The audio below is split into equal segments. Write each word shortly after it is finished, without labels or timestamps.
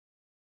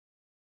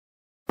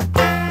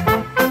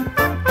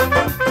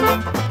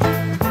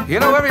You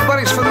know,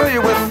 everybody's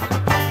familiar with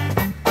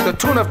the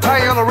tune of Tie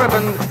Yellow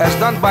Ribbon as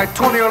done by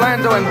Tony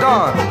Orlando and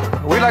Dawn.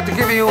 We'd like to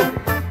give you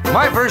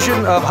my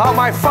version of how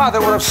my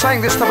father would have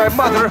sang this to my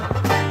mother,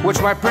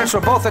 which my parents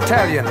were both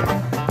Italian.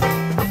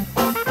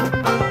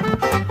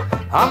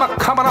 I'm a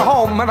coming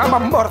home and I'm a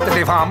morte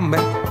di fame,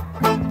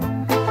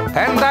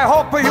 and I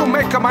hope you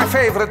make my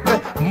favorite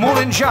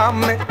moulin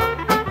jamme.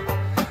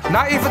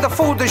 Now if the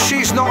food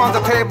she's not on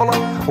the table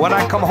when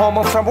I come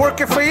home from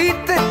work if I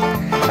eat,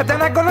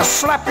 then I'm gonna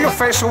slap your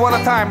face one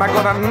time. I'm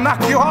gonna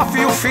knock you off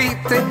your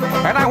feet.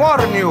 And I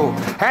warn you,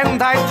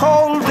 and I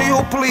told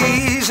you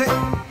please,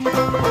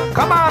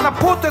 come on,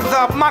 put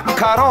the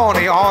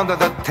macaroni on the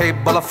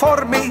table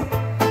for me.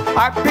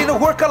 I've been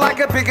working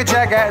like a big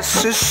jackass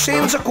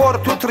since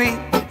 2:45.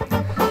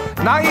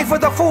 Now if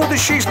the food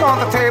she's not on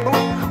the table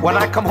when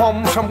I come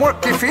home from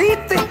work if you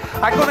eat,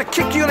 I'm gonna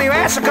kick you in your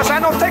ass, cause I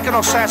don't take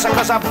no sass,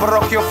 cause I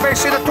broke your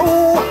face in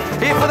two.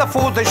 If the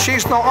food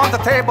she's not on the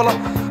table,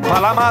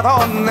 well,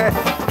 Madonna,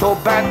 too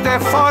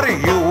bad for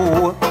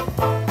you.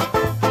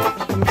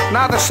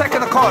 Now the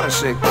second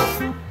chorus.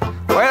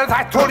 Well,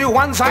 I told you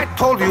once, I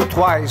told you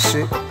twice.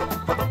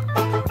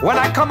 When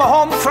I come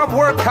home from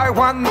work, I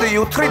wonder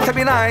you treat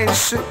me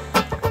nice.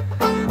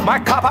 My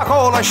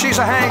Coca-Cola, she's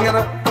a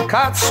hanging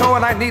cazzo,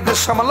 and I need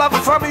some love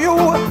from you.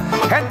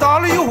 And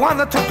all you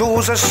wanted to do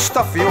is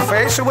stuff your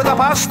face with a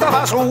pasta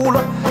fazool.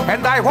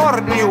 And I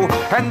warned you,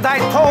 and I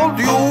told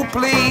you,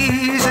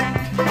 please,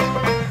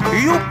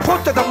 you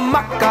put the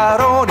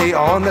macaroni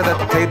on the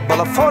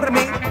table for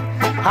me.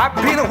 I've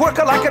been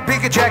working like a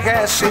big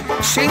jackass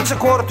since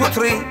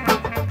 2:45.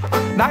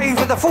 Now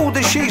if the food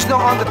she's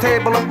not on the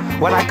table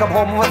when I come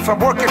home from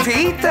work if you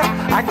eat,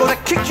 I'm gonna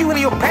kick you in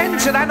your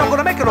pants, and I'm not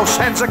gonna make no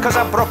sense, cause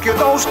I broke your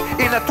nose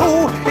in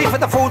two. If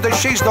the food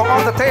she's not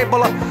on the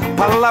table,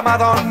 palla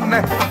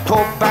madonna,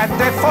 too bad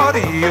for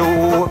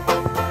you.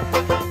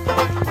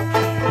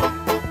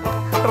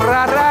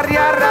 Ra ra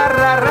ra ra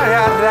ra ra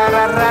ra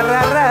ra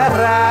ra ra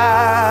ra.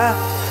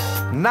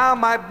 Now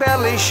my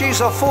belly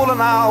she's a full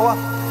now,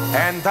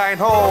 and I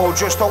know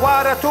just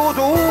what to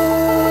do.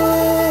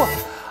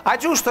 I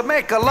used to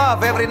make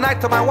love every night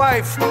to my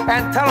wife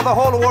and tell the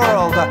whole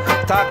world,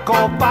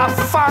 Taco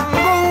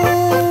Baffango.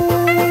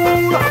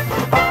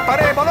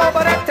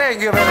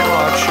 Thank you very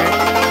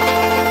much.